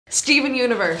Steven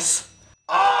Universe.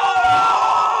 Oh!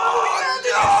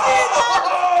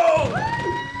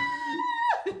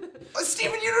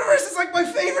 Steven Universe is like my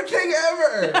favorite thing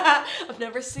ever! I've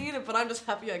never seen it, but I'm just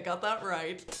happy I got that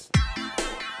right.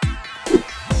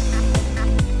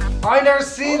 I've never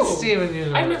seen Steven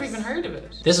Universe. I've never even heard of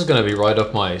it. This is going to be right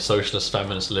up my socialist,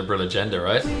 feminist, liberal agenda,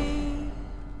 right?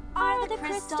 Are the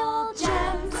crystal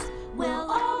gems, we'll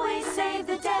always save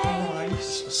the day.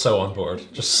 So on board.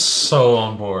 Just so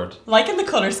on board. Liking the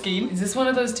colour scheme. Is this one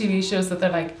of those TV shows that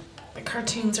they're like, the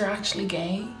cartoons are actually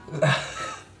gay?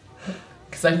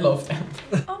 Because I love them.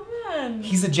 Oh man.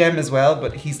 He's a gem as well,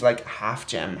 but he's like half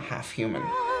gem, half human.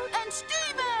 And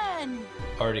Steven!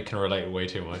 Already can relate way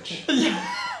too much.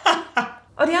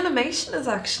 Oh, the animation is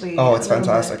actually... Oh, it's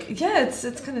fantastic. Yeah,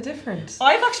 it's kind of different.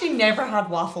 I've actually never had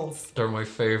waffles. They're my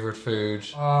favourite food.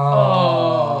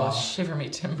 Oh, shiver me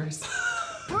timbers.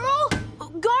 Pearl,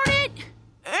 garnet,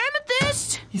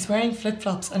 amethyst. He's wearing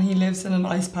flip-flops and he lives in an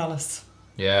ice palace.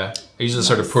 Yeah, these are the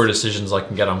sort of poor decisions I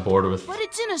can get on board with. But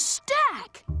it's in a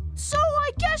stack. So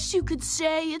I guess you could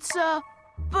say it's a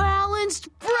balanced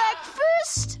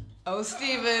breakfast. Oh,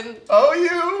 Steven. Oh,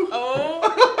 you! Oh,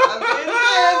 I'm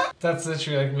in. That's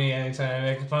literally like me anytime I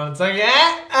make a pun. It's like,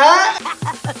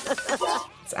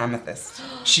 It's Amethyst.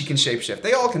 She can shapeshift.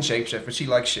 They all can shapeshift, but she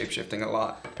likes shapeshifting a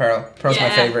lot. Pearl's my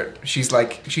favorite. She's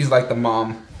like the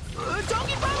mom.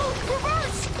 Doggy bottle,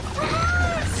 reverse!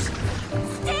 Reverse!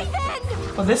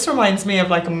 Steven! Well, this reminds me of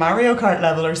like a Mario Kart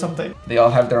level or something. They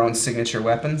all have their own signature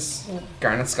weapons.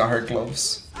 Garnet's got her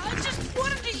gloves. I just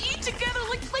wanted to eat together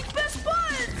like best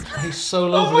buds. He's so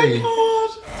lovely.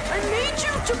 Oh I need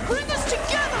you to bring us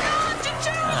together.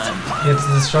 he had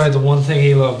to destroy the one thing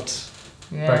he loved.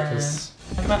 Breakfast.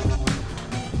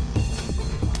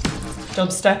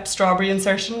 Dubstep strawberry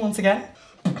insertion once again.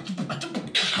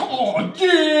 Oh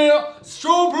yeah!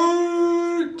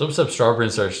 Strawberry! Dubstep Strawberry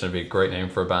Insertion would be a great name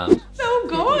for a band. So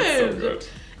good. So good.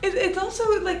 It's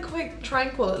also like quite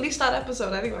tranquil, at least that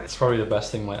episode anyway. It's probably the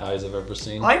best thing my eyes have ever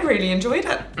seen. I really enjoyed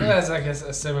it. Yeah, it's like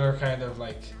a similar kind of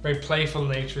like very playful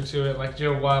nature to it, like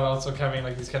while also having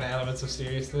like these kind of elements of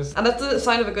seriousness. And that's the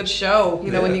sign of a good show,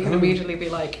 you know, when you can immediately be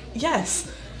like,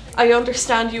 yes, I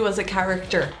understand you as a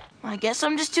character. I guess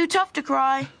I'm just too tough to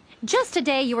cry. Just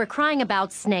today you were crying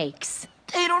about snakes.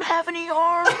 They don't have any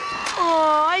arms.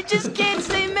 Oh, I just can't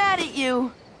stay mad at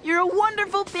you. You're a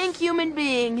wonderful pink human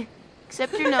being.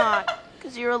 Except you're not,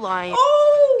 because you're a lion.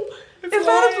 Oh! Is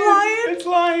that a lion? It's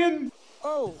lion!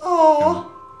 Oh,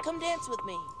 Oh, come dance with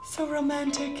me. so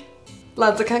romantic.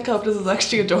 Lads, I can't cope, this is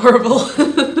actually adorable.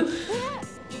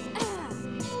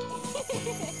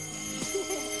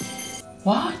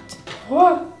 What?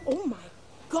 Oh my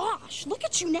gosh, look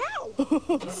at you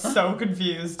now. So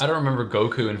confused. I don't remember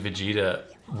Goku and Vegeta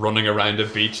running around a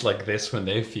beach like this when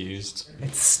they fused.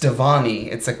 It's Stevani.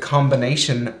 It's a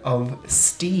combination of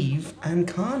Steve and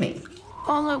Connie.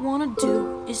 All I want to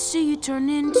do is see you turn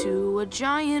into a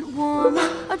giant woman.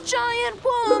 A giant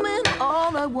woman.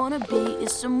 All I want to be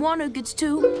is someone who gets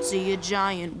to see a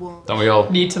giant woman. Don't we all?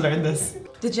 Need to learn this.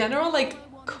 The general, like,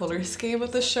 color scheme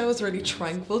of the show is really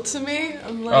tranquil to me.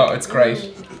 I'm like, Oh, it's great.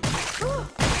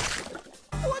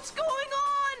 What's going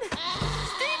on?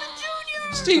 Steven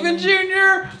Jr. Steven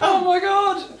Jr. Oh my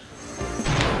god.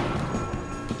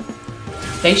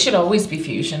 They should always be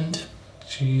fusioned.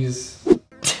 Jeez.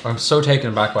 I'm so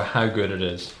taken aback by how good it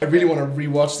is. I really want to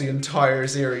rewatch the entire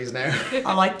series now.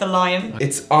 I like the lion.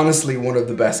 It's honestly one of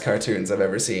the best cartoons I've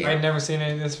ever seen. I'd never seen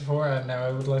any of this before, and now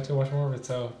I would like to watch more of it,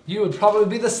 so you would probably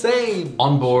be the same.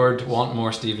 On board, want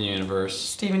more Steven Universe.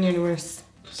 Steven Universe.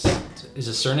 Is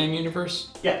his surname Universe?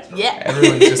 Yeah.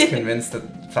 Everyone's just convinced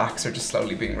that facts are just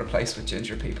slowly being replaced with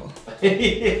ginger people.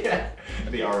 Yeah.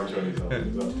 The orange one is on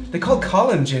as well. They call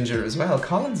Colin ginger as well.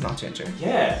 Colin's not ginger.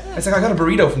 Yeah. It's like, I got a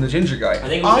burrito from the ginger guy.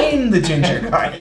 think it was I'm the ginger guy.